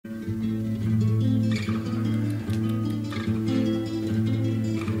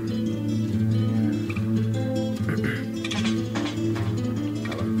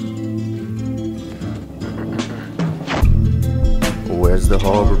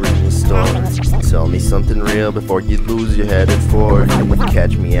horror in your story. Tell me something real before you lose your head at 40. You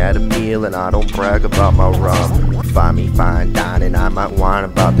catch me at a meal and I don't brag about my ramen. Find me fine dining, I might whine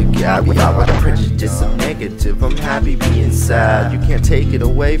about the caviar. With a prejudice of negative, I'm happy being sad. You can't take it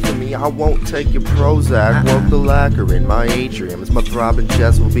away from me, I won't take your Prozac. Work the lacquer in my atriums. My throbbing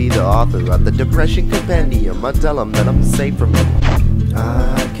chest will be the author of the depression compendium. I tell them that I'm safe from it.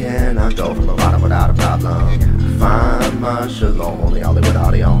 I cannot go from the bottom without a problem. Find my Shalom, only Ollie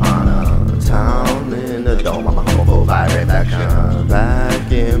without the Ohana. Town in the dome, I'm a homophobe by reflection.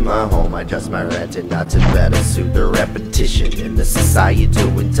 Back in my home, I adjust my retina to better suit the repetition in the societal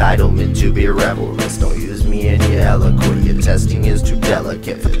entitlement to be revelrous. Don't use me in your aliquot, your testing is too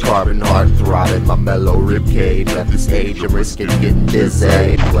delicate for the carbon heart throbbing my mellow ribcage. At this age, I'm risking getting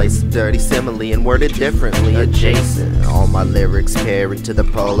dizzy. Place a dirty simile and worded differently adjacent. All my lyrics carry to the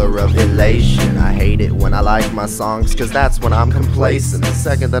polar of elation. I hate it when I like my songs, cause that's when I'm complacent. The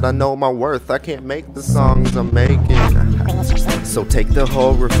second that I know my worth, I can't make the songs I'm making. So take the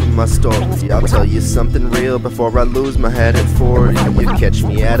horror from my story. I'll tell you something real before I lose my head at 40. You catch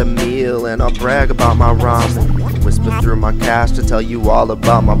me at a meal and I'll brag about my ramen. Whisper through my cash to tell you all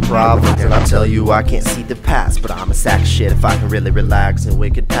about my problems. And I'll tell you I can't see the past, but I'm a sack of shit if I can really relax in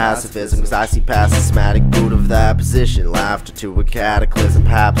wicked pacifism. Cause I see past the systematic boot of that position. Laughter to a cataclysm,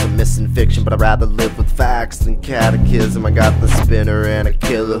 perhaps I'm missing fiction, but I'd rather live with facts than catechism. I got the spinner and a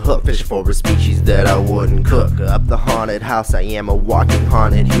killer hook, fishing for a species that I wouldn't cook. Up the haunted house, I am a walking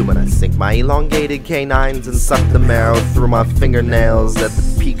haunted human. I sink my elongated canines and suck the marrow through my fingernails at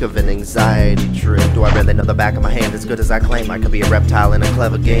the peak of an anxiety trip. Do I really know the back of my hand as good as I claim? I could be a reptile in a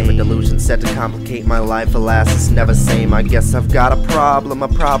clever game, a delusion set to complicate my life. Alas, it's never same. I guess I've got a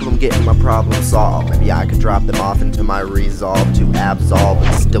problem getting my problem solved. Maybe I could drop them off into my resolve to absolve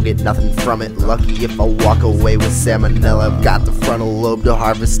and still get nothing from it. Lucky if I walk away with salmonella. I've got the frontal lobe to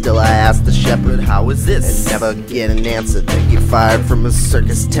harvest, still I ask the shepherd, how is this? And never get an answer, then get fired from a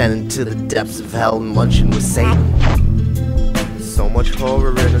circus tent to the depths of hell and lunching with Satan. So much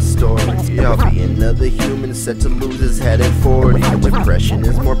horror in a story. I'll be another human set to lose his head at 40. Depression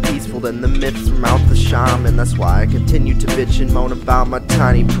is more peaceful than the myths from out the shaman. That's why I continue to bitch and moan about my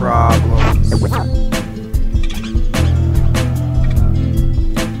tiny problems.